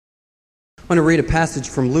I want to read a passage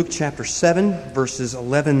from Luke chapter 7, verses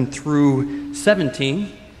 11 through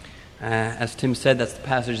 17. As Tim said, that's the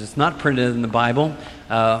passage that's not printed in the Bible.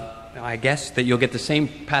 I guess that you'll get the same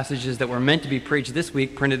passages that were meant to be preached this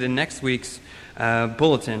week printed in next week's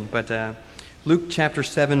bulletin. But Luke chapter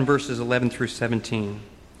 7, verses 11 through 17.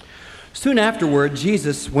 Soon afterward,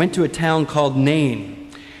 Jesus went to a town called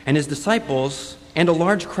Nain, and his disciples and a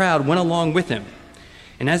large crowd went along with him.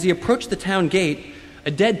 And as he approached the town gate, a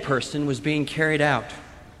dead person was being carried out,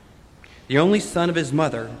 the only son of his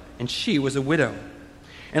mother, and she was a widow.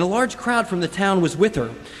 And a large crowd from the town was with her.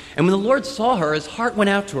 And when the Lord saw her, his heart went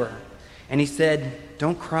out to her, and he said,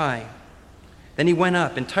 "Don't cry." Then he went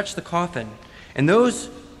up and touched the coffin, and those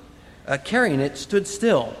carrying it stood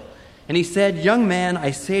still. And he said, "Young man, I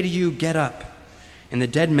say to you, get up." And the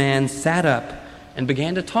dead man sat up and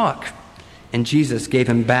began to talk, and Jesus gave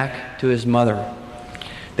him back to his mother.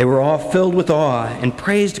 They were all filled with awe and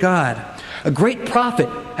praised God. "A great prophet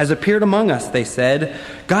has appeared among us," they said.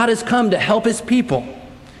 "God has come to help his people."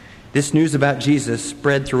 This news about Jesus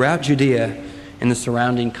spread throughout Judea and the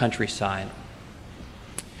surrounding countryside.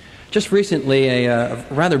 Just recently, a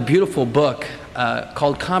rather beautiful book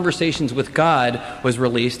called Conversations with God was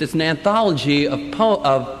released. It's an anthology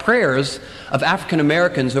of prayers of African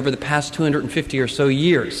Americans over the past 250 or so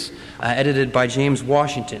years, edited by James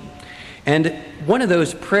Washington. And one of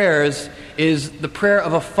those prayers is the prayer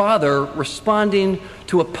of a father responding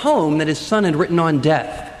to a poem that his son had written on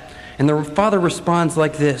death. And the father responds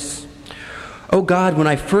like this: "Oh God, when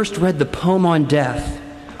I first read the poem on death,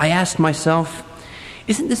 I asked myself,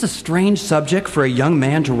 isn't this a strange subject for a young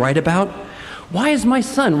man to write about? Why is my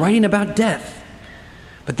son writing about death?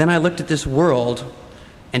 But then I looked at this world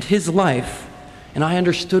and his life, and I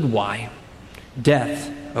understood why.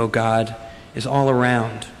 Death, oh God, is all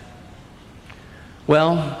around."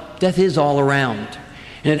 Well, death is all around,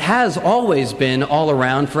 and it has always been all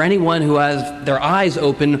around for anyone who has their eyes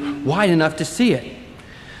open wide enough to see it.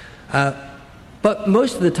 But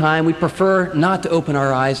most of the time, we prefer not to open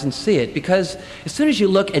our eyes and see it, because as soon as you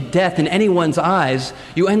look at death in anyone's eyes,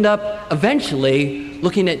 you end up eventually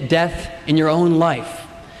looking at death in your own life.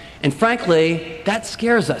 And frankly, that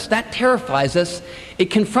scares us. That terrifies us. It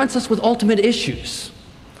confronts us with ultimate issues.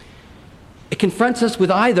 It confronts us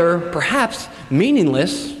with either, perhaps,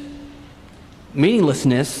 meaninglessness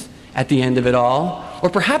at the end of it all, or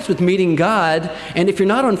perhaps with meeting God. And if you're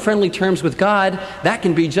not on friendly terms with God, that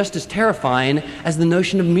can be just as terrifying as the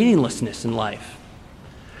notion of meaninglessness in life.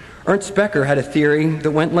 Ernst Becker had a theory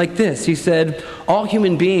that went like this. He said, "All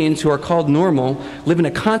human beings who are called normal live in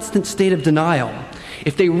a constant state of denial.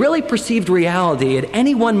 If they really perceived reality at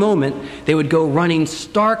any one moment, they would go running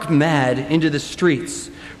stark mad into the streets,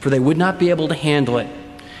 for they would not be able to handle it.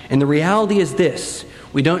 And the reality is this: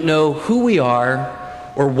 we don't know who we are,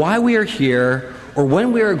 or why we are here, or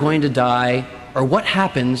when we are going to die, or what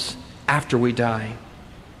happens after we die."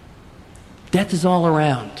 Death is all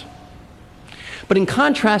around. But in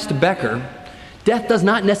contrast to Becker, death does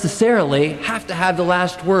not necessarily have to have the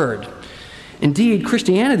last word. Indeed,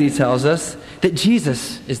 Christianity tells us that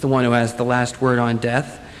Jesus is the one who has the last word on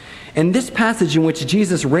death. And this passage in which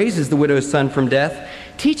Jesus raises the widow's son from death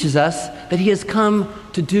teaches us that he has come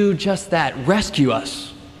to do just that: rescue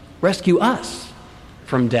us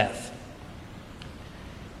from death.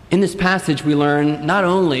 In this passage, we learn not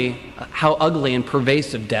only how ugly and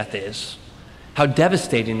pervasive death is, how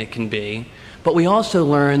devastating it can be, but we also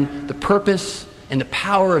learn the purpose and the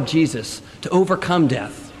power of Jesus to overcome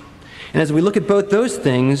death. And as we look at both those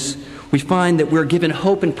things, we find that we're given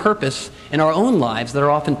hope and purpose in our own lives that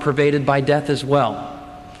are often pervaded by death as well.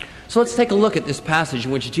 So let's take a look at this passage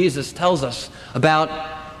in which Jesus tells us about,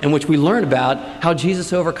 in which we learn about how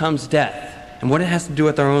Jesus overcomes death and what it has to do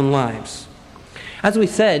with our own lives. As we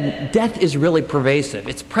said, death is really pervasive.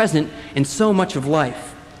 It's present in so much of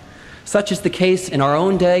life. Such is the case in our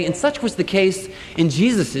own day, and such was the case in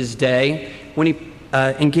Jesus' day when he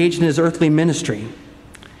engaged in his earthly ministry.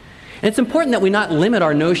 And it's important that we not limit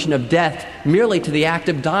our notion of death merely to the act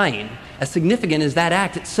of dying, as significant as that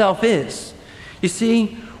act itself is. You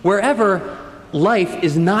see, wherever life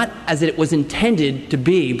is not as it was intended to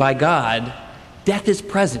be by God, death is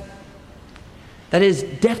present. That is,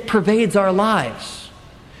 death pervades our lives.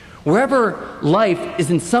 Wherever life is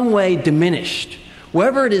in some way diminished,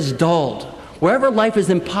 wherever it is dulled, wherever life is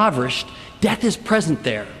impoverished, death is present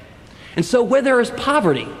there. And so where there is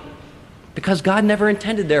poverty, because God never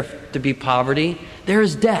intended there to be poverty, there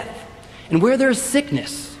is death. And where there is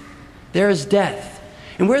sickness, there is death.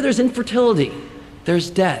 And where there's infertility, there's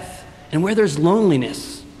death. And where there's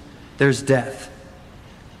loneliness, there's death.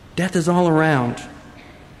 Death is all around.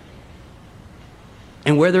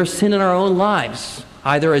 And where there's sin in our own lives,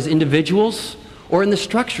 either as individuals or in the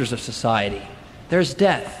structures of society, there's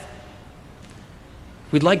death.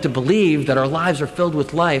 We'd like to believe that our lives are filled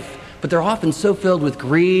with life, but they're often so filled with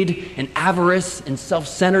greed and avarice and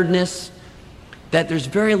self-centeredness that there's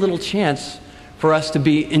very little chance for us to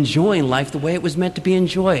be enjoying life the way it was meant to be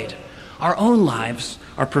enjoyed. Our own lives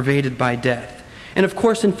are pervaded by death. And of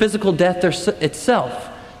course, in physical death itself,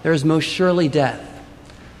 there is most surely death.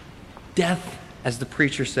 Death, as the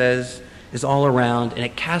preacher says, is all around, and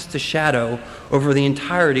it casts a shadow over the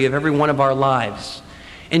entirety of every one of our lives.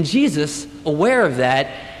 And Jesus, aware of that,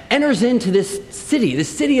 enters into this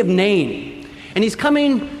city of Nain, and he's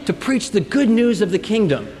coming to preach the good news of the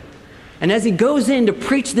kingdom. And as he goes in to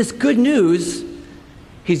preach this good news,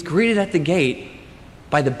 he's greeted at the gate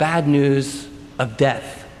by the bad news of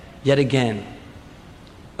death yet again.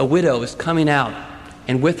 A widow is coming out,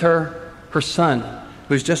 and with her, her son,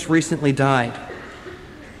 who has just recently died.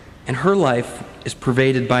 And her life is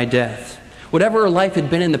pervaded by death. Whatever her life had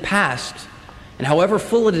been in the past, and however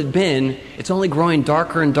full it had been, it's only growing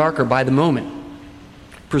darker and darker by the moment.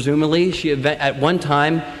 Presumably, she at one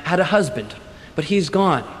time had a husband, but he's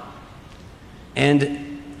gone.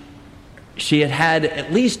 And she had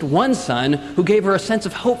at least one son who gave her a sense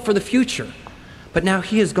of hope for the future, but now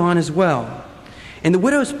he is gone as well. And the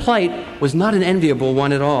widow's plight was not an enviable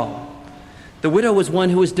one at all. The widow was one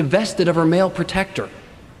who was divested of her male protector.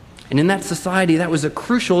 And in that society, that was a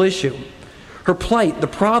crucial issue. Her plight, the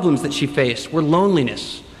problems that she faced, were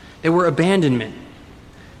loneliness. They were abandonment.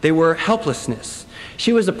 They were helplessness.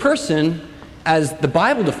 She was a person, as the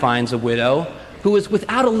Bible defines a widow, who was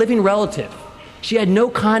without a living relative. She had no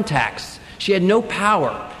contacts. She had no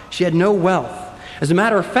power. She had no wealth. As a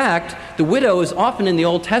matter of fact, the widow is often in the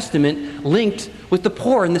Old Testament linked with the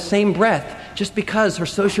poor in the same breath, just because her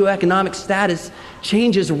socioeconomic status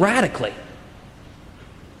changes radically.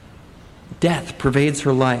 Death pervades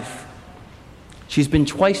her life. She's been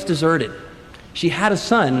twice deserted. She had a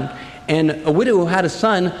son, and a widow who had a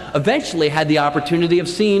son eventually had the opportunity of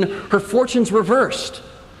seeing her fortunes reversed.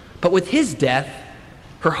 But with his death,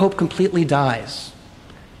 her hope completely dies.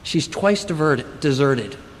 She's twice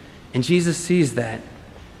deserted, and Jesus sees that.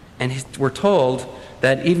 And we're told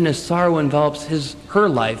that even as sorrow envelops her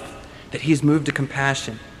life, that he's moved to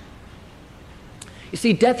compassion. You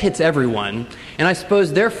see, death hits everyone, and I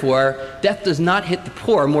suppose, therefore, death does not hit the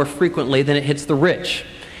poor more frequently than it hits the rich.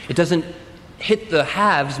 It doesn't hit the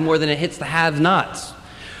haves more than it hits the have-nots.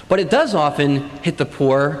 But it does often hit the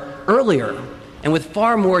poor earlier and with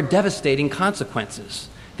far more devastating consequences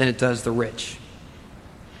than it does the rich.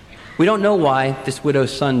 We don't know why this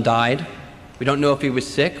widow's son died. We don't know if he was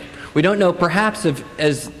sick. We don't know perhaps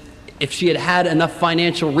if she had had enough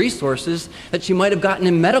financial resources that she might have gotten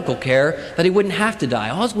him medical care that he wouldn't have to die.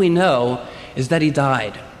 All we know is that he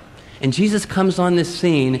died. And Jesus comes on this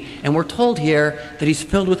scene, and we're told here that he's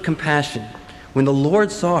filled with compassion. When the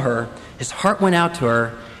Lord saw her, his heart went out to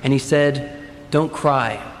her, and he said, "Don't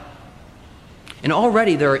cry." And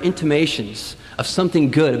already there are intimations of something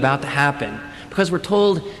good about to happen, because we're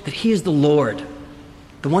told that he is the Lord,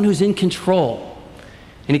 the one who's in control.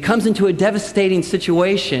 And he comes into a devastating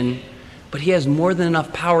situation, but he has more than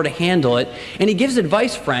enough power to handle it. And he gives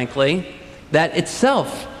advice, frankly, that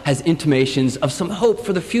itself has intimations of some hope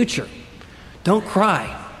for the future. Don't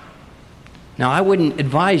cry. Now, I wouldn't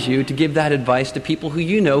advise you to give that advice to people who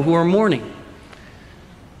you know who are mourning.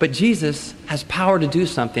 But Jesus has power to do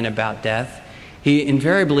something about death. He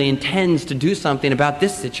invariably intends to do something about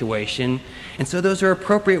this situation, and so those are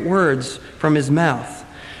appropriate words from his mouth.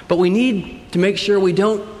 But we need to make sure we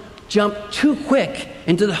don't jump too quick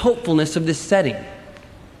into the hopefulness of this setting.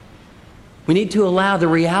 We need to allow the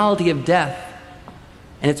reality of death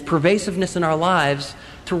and its pervasiveness in our lives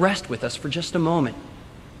to rest with us for just a moment.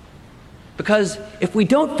 Because if we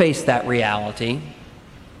don't face that reality,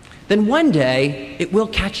 then one day it will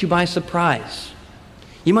catch you by surprise.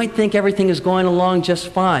 You might think everything is going along just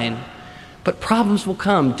fine, but problems will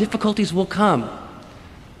come, difficulties will come.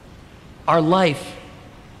 Our life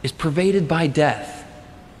is pervaded by death,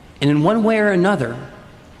 and in one way or another,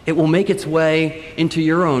 it will make its way into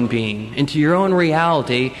your own being, into your own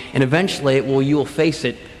reality, and eventually you will face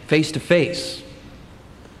it face to face.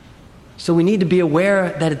 So we need to be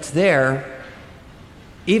aware that it's there,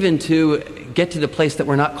 even to get to the place that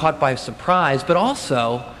we're not caught by surprise, but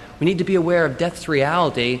also we need to be aware of death's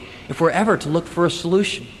reality if we're ever to look for a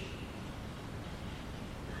solution.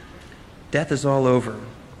 Death is all over.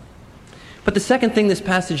 But the second thing this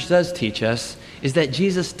passage does teach us is that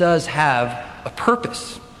Jesus does have a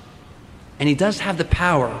purpose, and he does have the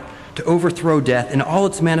power to overthrow death in all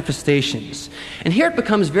its manifestations. And here it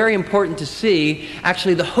becomes very important to see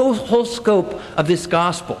actually the whole scope of this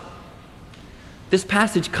gospel. This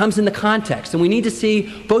passage comes in the context, and we need to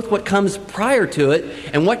see both what comes prior to it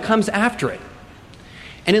and what comes after it.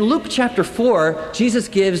 And in Luke chapter 4, Jesus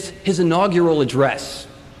gives his inaugural address.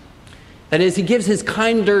 That is, he gives his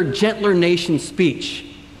kinder, gentler nation speech.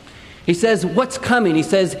 He says, what's coming? He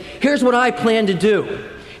says, here's what I plan to do.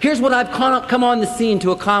 Here's what I've come on the scene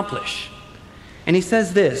to accomplish. And he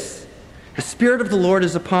says this, the Spirit of the Lord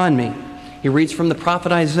is upon me. He reads from the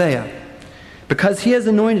prophet Isaiah. Because he has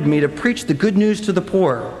anointed me to preach the good news to the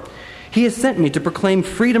poor. He has sent me to proclaim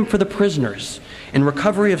freedom for the prisoners and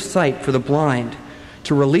recovery of sight for the blind,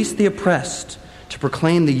 to release the oppressed, to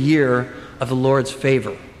proclaim the year of the Lord's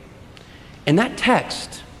favor. And that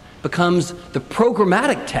text becomes the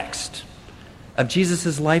programmatic text of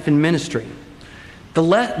Jesus' life and ministry.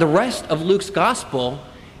 The rest of Luke's gospel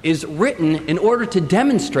is written in order to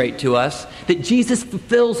demonstrate to us that Jesus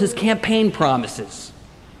fulfills his campaign promises.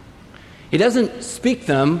 He doesn't speak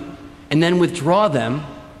them and then withdraw them,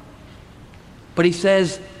 but he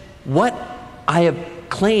says, what I have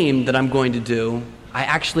claimed that I'm going to do, I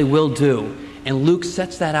actually will do. And Luke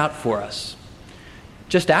sets that out for us.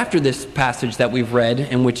 Just after this passage that we've read,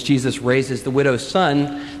 in which Jesus raises the widow's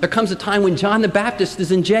son, there comes a time when John the Baptist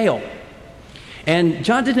is in jail. And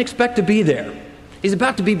John didn't expect to be there. He's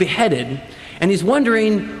about to be beheaded, and he's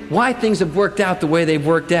wondering why things have worked out the way they've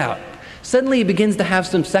worked out. Suddenly he begins to have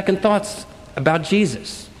some second thoughts about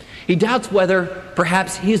Jesus. He doubts whether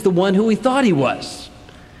perhaps he's the one who he thought he was.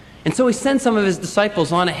 And so he sends some of his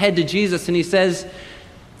disciples on ahead to Jesus, and he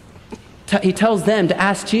tells them to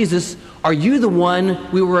ask Jesus, are you the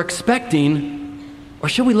one we were expecting, or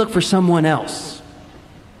should we look for someone else?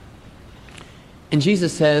 And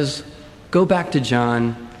Jesus says, go back to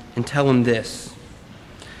John and tell him this.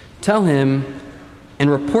 Tell him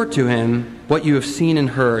and report to him what you have seen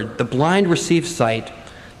and heard. The blind receive sight,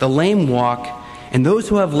 the lame walk, and those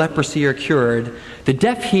who have leprosy are cured. The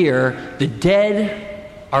deaf hear, the dead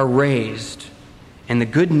are raised, and the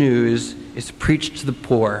good news is preached to the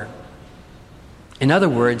poor. In other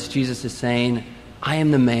words, Jesus is saying, I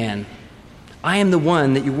am the man. I am the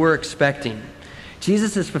one that you were expecting.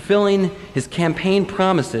 Jesus is fulfilling his campaign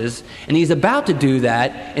promises, and he's about to do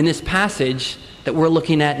that in this passage that we're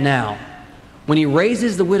looking at now. When he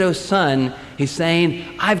raises the widow's son, he's saying,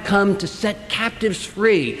 I've come to set captives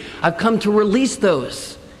free. I've come to release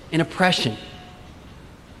those in oppression.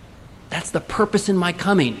 That's the purpose in my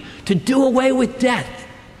coming, to do away with death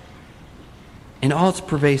in all its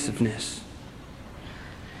pervasiveness.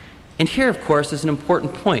 And here, of course, is an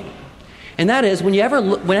important point. And that is,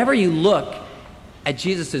 whenever you look at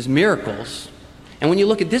Jesus' miracles, and when you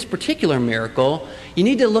look at this particular miracle, you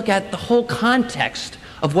need to look at the whole context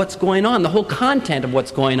of what's going on, the whole content of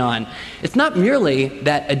what's going on. It's not merely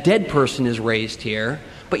that a dead person is raised here,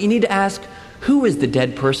 but you need to ask, who is the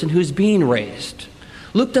dead person who's being raised?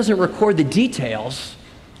 Luke doesn't record the details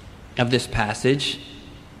of this passage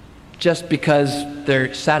just because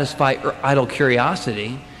they're satisfy idle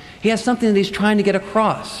curiosity. He has something that he's trying to get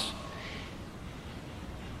across.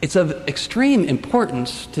 It's of extreme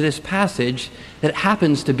importance to this passage that it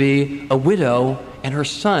happens to be a widow and her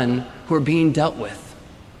son who are being dealt with.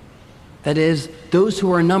 That is, those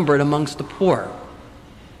who are numbered amongst the poor.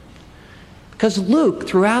 Because Luke,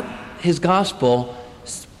 throughout his gospel,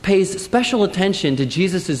 pays special attention to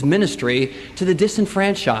Jesus' ministry to the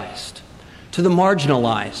disenfranchised, to the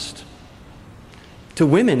marginalized, to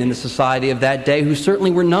women in the society of that day who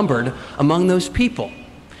certainly were numbered among those people.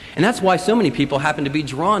 And that's why so many people happen to be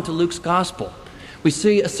drawn to Luke's gospel. We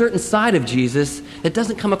see a certain side of Jesus that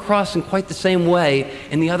doesn't come across in quite the same way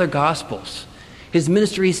in the other gospels. His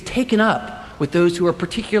ministry is taken up with those who are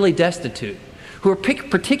particularly destitute, who are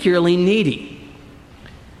particularly needy.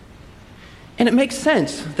 And it makes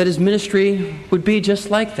sense that his ministry would be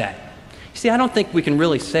just like that. You see, I don't think we can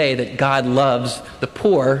really say that God loves the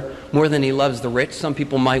poor more than he loves the rich. Some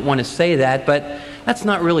people might want to say that, but that's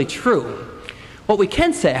not really true. What we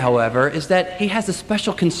can say, however, is that he has a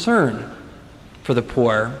special concern for the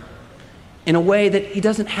poor in a way that he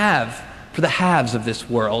doesn't have for the haves of this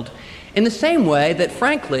world. In the same way that,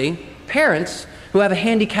 frankly, parents who have a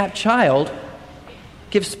handicapped child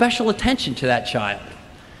give special attention to that child.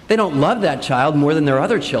 They don't love that child more than their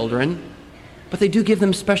other children, but they do give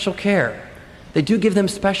them special care. They do give them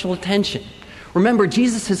special attention. Remember,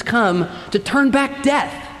 Jesus has come to turn back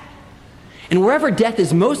death. And wherever death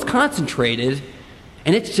is most concentrated,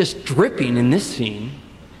 and it's just dripping in this scene,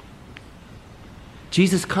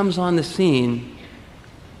 Jesus comes on the scene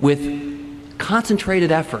with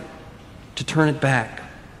concentrated effort to turn it back.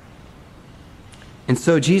 And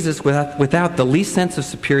so Jesus, without the least sense of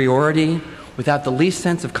superiority, without the least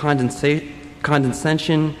sense of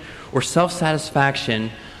condescension or self-satisfaction,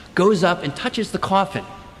 goes up and touches the coffin.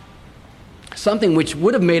 Something which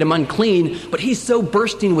would have made him unclean, but he's so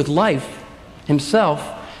bursting with life himself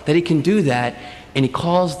that he can do that, and he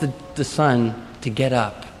calls the son to get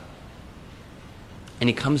up. And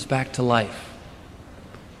he comes back to life.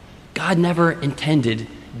 God never intended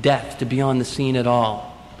death to be on the scene at all.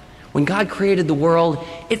 When God created the world,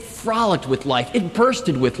 it frolicked with life. It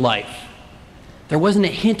bursted with life. There wasn't a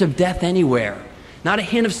hint of death anywhere, not a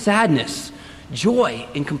hint of sadness. Joy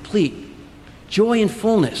incomplete, joy in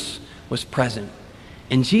fullness was present.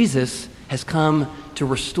 And Jesus has come to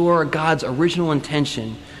restore God's original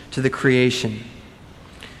intention to the creation.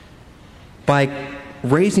 By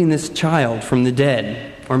raising this child from the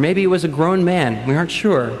dead, or maybe he was a grown man, we aren't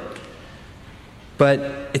sure.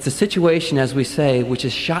 But it's a situation, as we say, which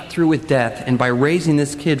is shot through with death, and by raising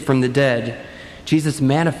this kid from the dead, Jesus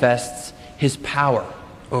manifests his power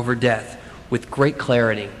over death with great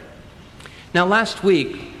clarity. Now, last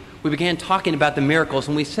week, we began talking about the miracles,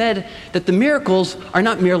 and we said that the miracles are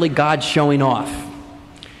not merely God showing off.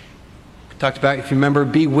 We talked about, if you remember,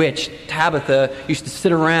 Bewitched. Tabitha used to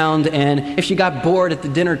sit around, and if she got bored at the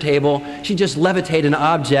dinner table, she'd just levitate an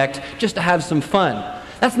object just to have some fun.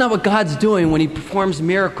 That's not what God's doing when he performs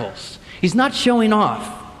miracles. He's not showing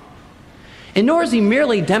off. And nor is he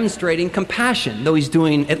merely demonstrating compassion, though he's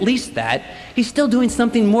doing at least that. He's still doing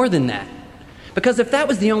something more than that. Because if that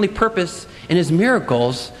was the only purpose in his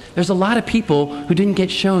miracles, there's a lot of people who didn't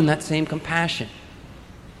get shown that same compassion.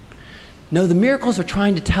 No, the miracles are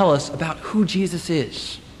trying to tell us about who Jesus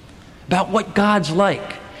is, about what God's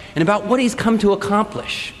like, and about what he's come to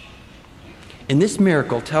accomplish. And this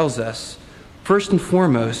miracle tells us, first and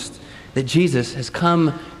foremost, that Jesus has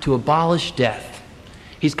come to abolish death.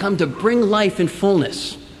 He's come to bring life in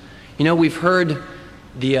fullness. You know, we've heard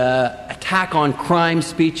the attack on crime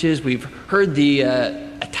speeches. We've heard the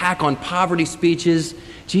attack on poverty speeches.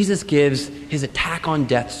 Jesus gives his attack on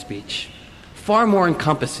death speech, far more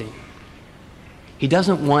encompassing. He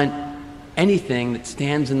doesn't want anything that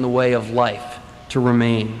stands in the way of life to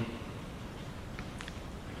remain.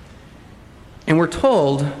 And we're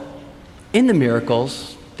told in the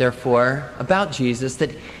miracles, therefore, about Jesus,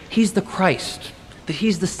 that he's the Christ, that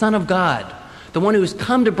he's the Son of God, the one who has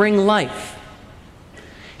come to bring life.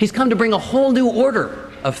 He's come to bring a whole new order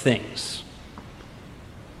of things.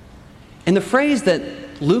 And the phrase that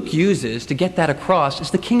Luke uses to get that across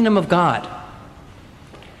is the kingdom of God.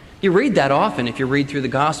 You read that often if you read through the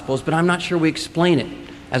Gospels, but I'm not sure we explain it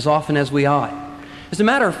as often as we ought. As a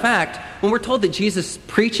matter of fact, when we're told that Jesus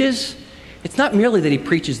preaches, it's not merely that he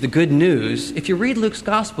preaches the good news. If you read Luke's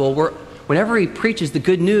Gospel, whenever he preaches the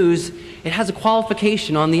good news, it has a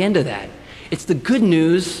qualification on the end of that. It's the good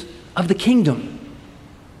news of the kingdom.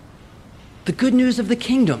 The good news of the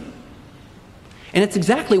kingdom. And it's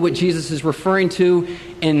exactly what Jesus is referring to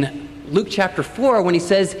in Luke chapter 4 when he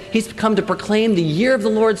says he's come to proclaim the year of the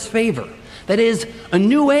Lord's favor. That is a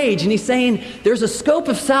new age. And he's saying there's a scope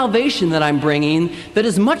of salvation that I'm bringing that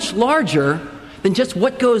is much larger than just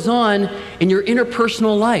what goes on in your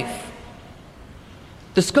interpersonal life.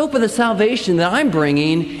 The scope of the salvation that I'm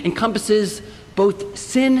bringing encompasses both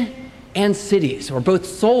sin and cities, or both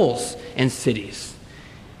souls and cities,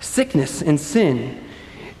 sickness and sin.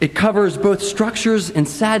 It covers both structures and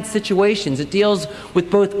sad situations. It deals with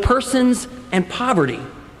both persons and poverty.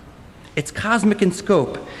 It's cosmic in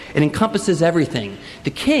scope. It encompasses everything. The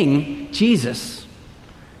King, Jesus,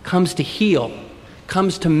 comes to heal,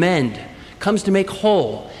 comes to mend, comes to make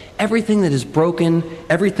whole everything that is broken,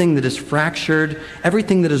 everything that is fractured,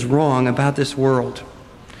 everything that is wrong about this world.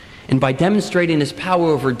 And by demonstrating his power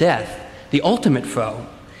over death, the ultimate foe,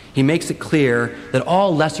 he makes it clear that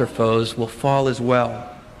all lesser foes will fall as well.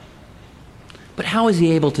 But how is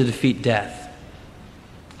he able to defeat death?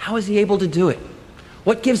 How is he able to do it?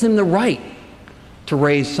 What gives him the right to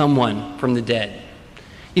raise someone from the dead?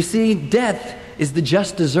 You see, death is the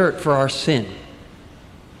just desert for our sin.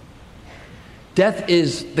 Death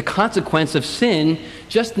is the consequence of sin,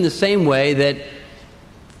 just in the same way that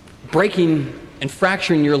breaking and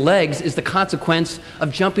fracturing your legs is the consequence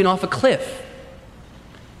of jumping off a cliff.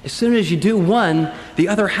 As soon as you do one, the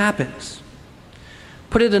other happens.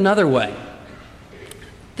 Put it another way.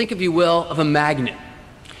 Think, if you will, of a magnet.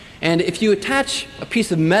 And if you attach a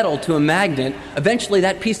piece of metal to a magnet, eventually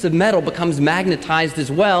that piece of metal becomes magnetized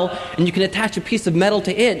as well, and you can attach a piece of metal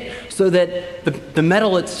to it so that the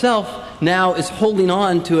metal itself now is holding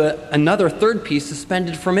on to another third piece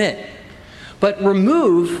suspended from it. But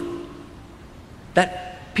remove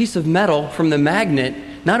that piece of metal from the magnet,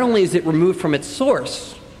 not only is it removed from its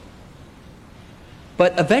source,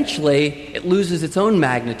 but eventually it loses its own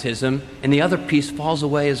magnetism and the other piece falls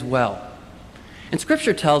away as well. And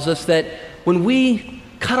Scripture tells us that when we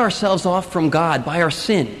cut ourselves off from God by our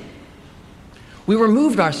sin, we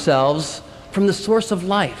removed ourselves from the source of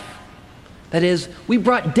life. That is, we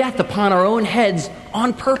brought death upon our own heads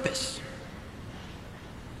on purpose.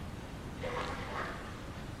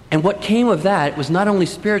 And what came of that was not only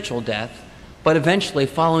spiritual death, but eventually,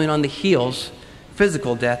 following on the heels,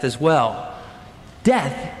 physical death as well.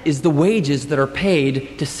 Death is the wages that are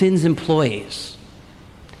paid to sin's employees.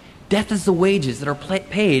 Death is the wages that are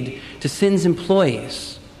paid to sin's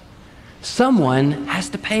employees. Someone has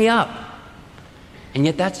to pay up. And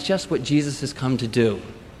yet that's just what Jesus has come to do.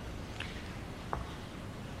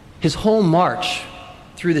 His whole march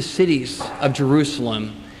through the cities of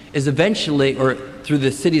Jerusalem is eventually, or through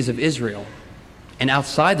the cities of Israel and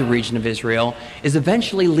outside the region of Israel, is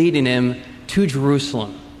eventually leading him to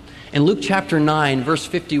Jerusalem. In Luke chapter 9, verse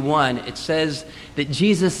 51, it says that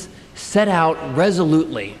Jesus set out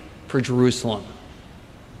resolutely for Jerusalem.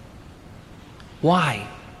 Why?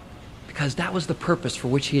 Because that was the purpose for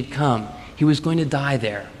which he had come. He was going to die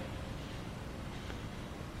there.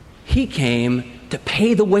 He came to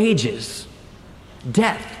pay the wages,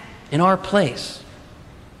 death, in our place.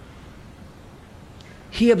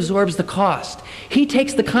 He absorbs the cost. He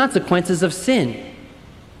takes the consequences of sin.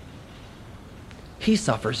 He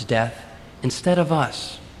suffers death instead of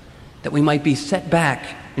us, that we might be set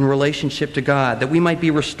back in relationship to God, that we might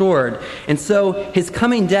be restored. And so his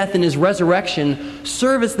coming death and his resurrection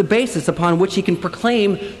serve as the basis upon which he can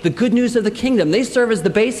proclaim the good news of the kingdom. They serve as the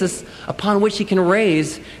basis upon which he can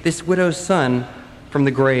raise this widow's son from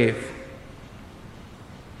the grave.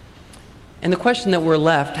 And the question that we're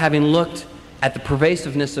left, having looked at the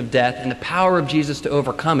pervasiveness of death and the power of Jesus to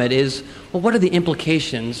overcome it, is, well, what are the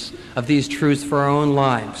implications of these truths for our own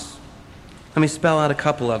lives? Let me spell out a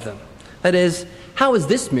couple of them. That is, how is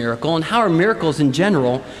this miracle and how are miracles in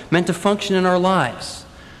general meant to function in our lives?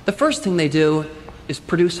 The first thing they do is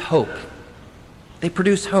produce hope. They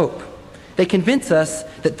produce hope. They convince us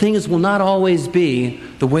that things will not always be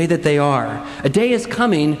the way that they are. A day is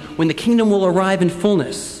coming when the kingdom will arrive in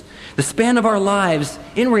fullness. The span of our lives,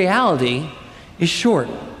 in reality, is short.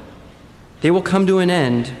 They will come to an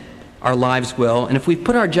end, our lives will, and if we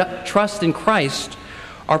put our trust in Christ,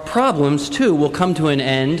 our problems too will come to an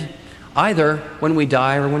end, either when we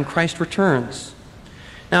die or when Christ returns.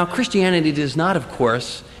 Now, Christianity does not, of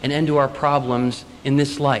course, an end to our problems in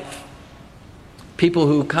this life. People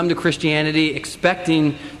who come to Christianity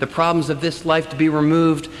expecting the problems of this life to be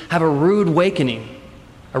removed have a rude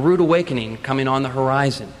awakening coming on the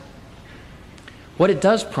horizon. What it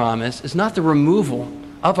does promise is not the removal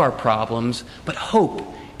of our problems, but hope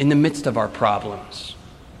in the midst of our problems.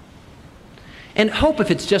 And hope,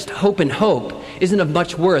 if it's just hope and hope, isn't of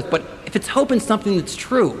much worth. But if it's hope in something that's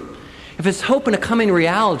true, if it's hope in a coming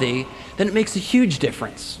reality, then it makes a huge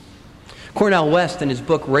difference. Cornel West, in his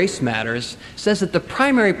book Race Matters, says that the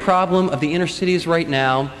primary problem of the inner cities right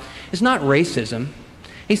now is not racism.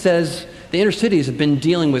 He says the inner cities have been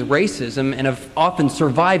dealing with racism and have often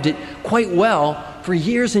survived it quite well for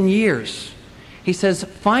years and years. He says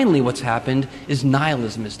finally what's happened is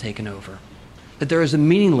nihilism has taken over. That there is a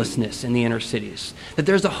meaninglessness in the inner cities, that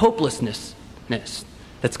there's a hopelessness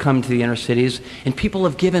that's come to the inner cities, and people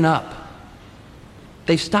have given up.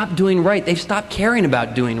 They've stopped doing right. They've stopped caring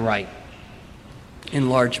about doing right in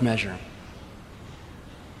large measure.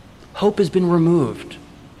 Hope has been removed.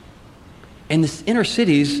 And the inner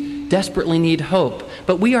cities desperately need hope.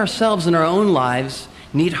 But we ourselves in our own lives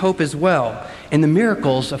need hope as well. And the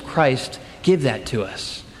miracles of Christ give that to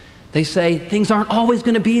us. They say things aren't always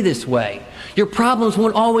going to be this way. Your problems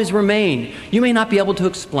won't always remain. You may not be able to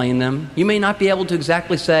explain them. You may not be able to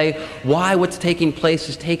exactly say why what's taking place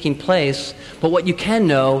is taking place. But what you can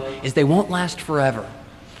know is they won't last forever.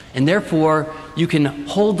 And therefore, you can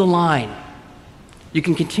hold the line. You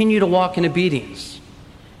can continue to walk in obedience.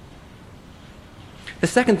 The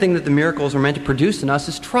second thing that the miracles are meant to produce in us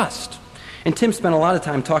is trust. And Tim spent a lot of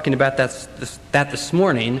time talking about that this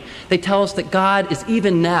morning. They tell us that God is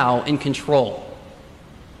even now in control.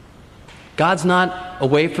 God's not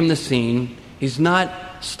away from the scene. He's not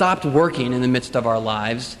stopped working in the midst of our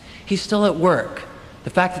lives. He's still at work. The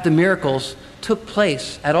fact that the miracles took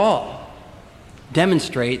place at all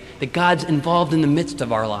demonstrate that God's involved in the midst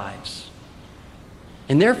of our lives.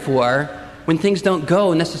 And therefore, when things don't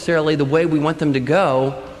go necessarily the way we want them to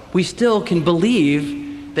go, we still can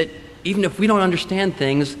believe that even if we don't understand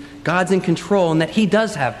things, God's in control and that He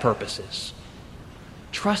does have purposes.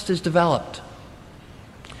 Trust is developed.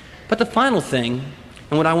 But the final thing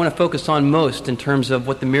and what I want to focus on most in terms of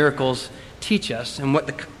what the miracles teach us and what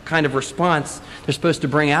the kind of response they're supposed to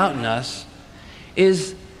bring out in us,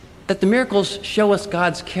 is that the miracles show us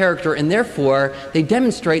God's character, and therefore they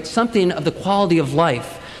demonstrate something of the quality of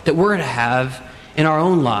life that we're to have in our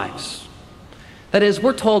own lives. That is,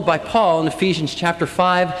 we're told by Paul in Ephesians chapter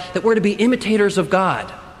 5 that we're to be imitators of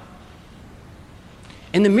God.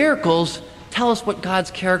 And the miracles tell us what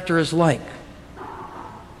God's character is like.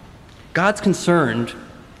 God's concerned,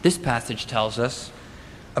 this passage tells us,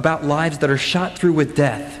 about lives that are shot through with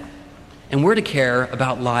death. And we're to care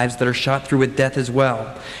about lives that are shot through with death as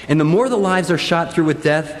well. And the more the lives are shot through with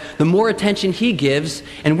death, the more attention he gives,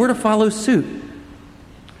 and we're to follow suit.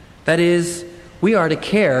 That is, we are to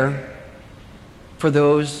care for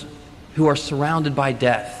those who are surrounded by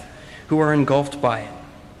death, who are engulfed by it.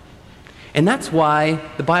 And that's why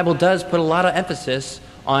the Bible does put a lot of emphasis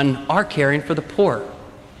on our caring for the poor,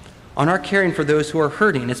 on our caring for those who are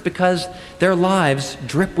hurting. It's because their lives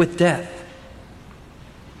drip with death.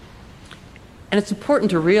 And it's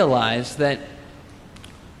important to realize that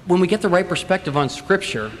when we get the right perspective on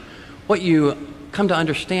Scripture, what you come to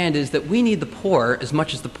understand is that we need the poor as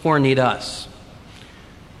much as the poor need us.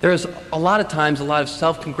 There's a lot of times a lot of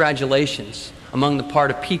self-congratulations among the part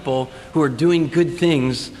of people who are doing good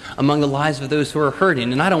things among the lives of those who are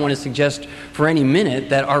hurting. And I don't want to suggest for any minute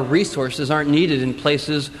that our resources aren't needed in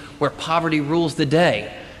places where poverty rules the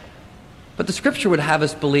day. But the Scripture would have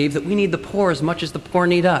us believe that we need the poor as much as the poor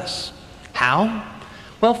need us. How?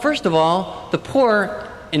 Well, first of all, the poor,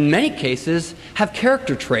 in many cases, have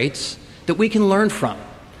character traits that we can learn from.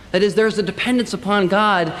 That is, there's a dependence upon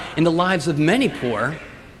God in the lives of many poor,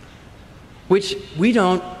 which we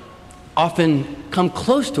don't often come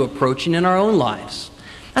close to approaching in our own lives.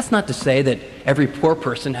 That's not to say that every poor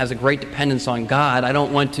person has a great dependence on God. I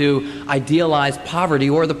don't want to idealize poverty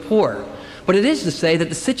or the poor. But it is to say that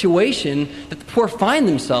the situation that the poor find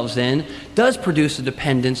themselves in does produce a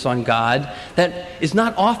dependence on God that is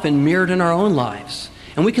not often mirrored in our own lives.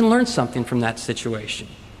 And we can learn something from that situation.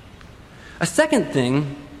 A second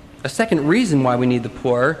reason why we need the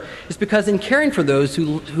poor is because in caring for those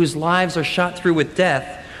whose lives are shot through with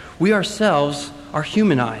death, we ourselves are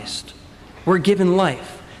humanized. We're given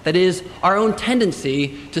life. That is, our own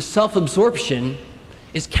tendency to self-absorption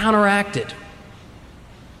is counteracted.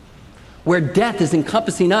 Where death is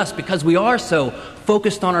encompassing us because we are so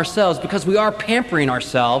focused on ourselves, because we are pampering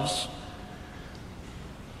ourselves,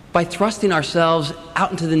 by thrusting ourselves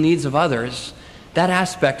out into the needs of others, that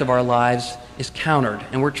aspect of our lives is countered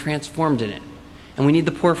and we're transformed in it. And we need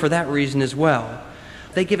the poor for that reason as well.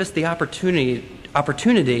 They give us the opportunity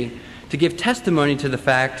to give testimony to the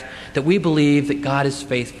fact that we believe that God is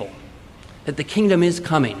faithful, that the kingdom is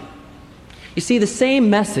coming. You see, the same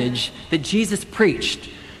message that Jesus preached,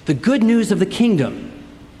 the good news of the kingdom,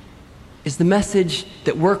 is the message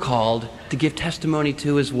that we're called to give testimony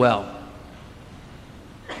to as well.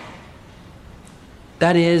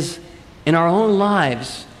 That is, in our own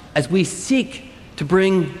lives, as we seek to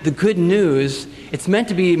bring the good news, it's meant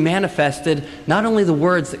to be manifested not only in the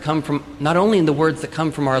words that come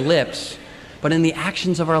from our lips, but in the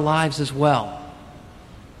actions of our lives as well.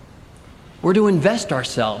 We're to invest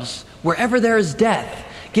ourselves wherever there is death,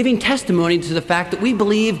 giving testimony to the fact that we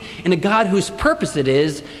believe in a God whose purpose it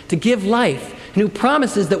is to give life, and who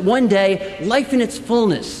promises that one day life in its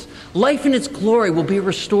fullness, life in its glory will be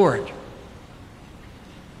restored.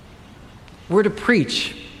 We're to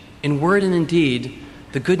preach in word and in deed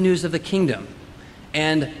the good news of the kingdom.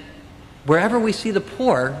 And wherever we see the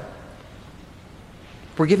poor,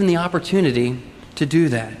 we're given the opportunity to do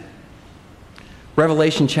that.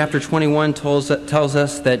 Revelation chapter 21 tells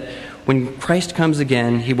us that when Christ comes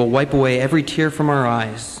again, he will wipe away every tear from our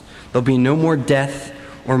eyes. There'll be no more death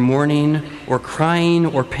or mourning or crying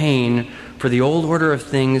or pain, for the old order of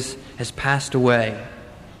things has passed away.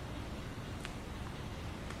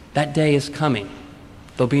 That day is coming.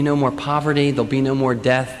 There'll be no more poverty. There'll be no more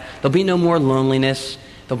death. There'll be no more loneliness.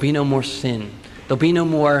 There'll be no more sin. There'll be no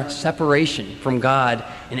more separation from God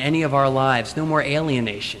in any of our lives. No more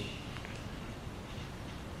alienation.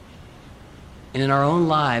 And in our own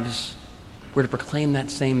lives, we're to proclaim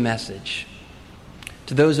that same message.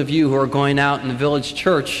 To those of you who are going out in the village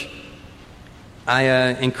church, I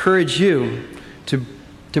encourage you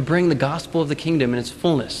to bring the gospel of the kingdom in its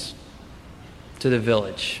fullness to the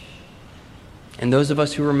village. And those of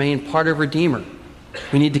us who remain part of Redeemer,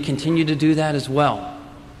 we need to continue to do that as well,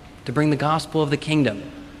 to bring the gospel of the kingdom,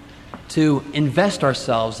 to invest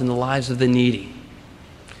ourselves in the lives of the needy.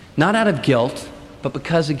 Not out of guilt, but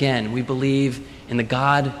because, again, we believe in the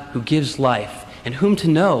God who gives life, and whom to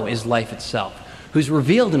know is life itself, who's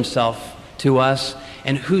revealed himself to us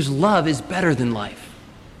and whose love is better than life.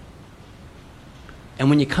 And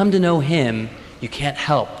when you come to know him, you can't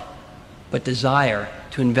help but desire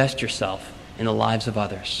to invest yourself in the lives of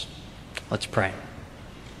others. Let's pray.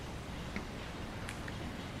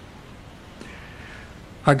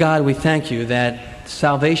 Our God, we thank you that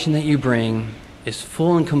salvation that you bring is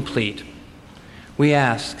full and complete. We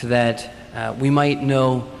ask that we might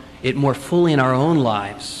know it more fully in our own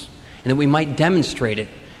lives, and that we might demonstrate it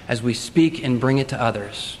as we speak and bring it to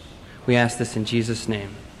others. We ask this in Jesus'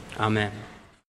 name. Amen.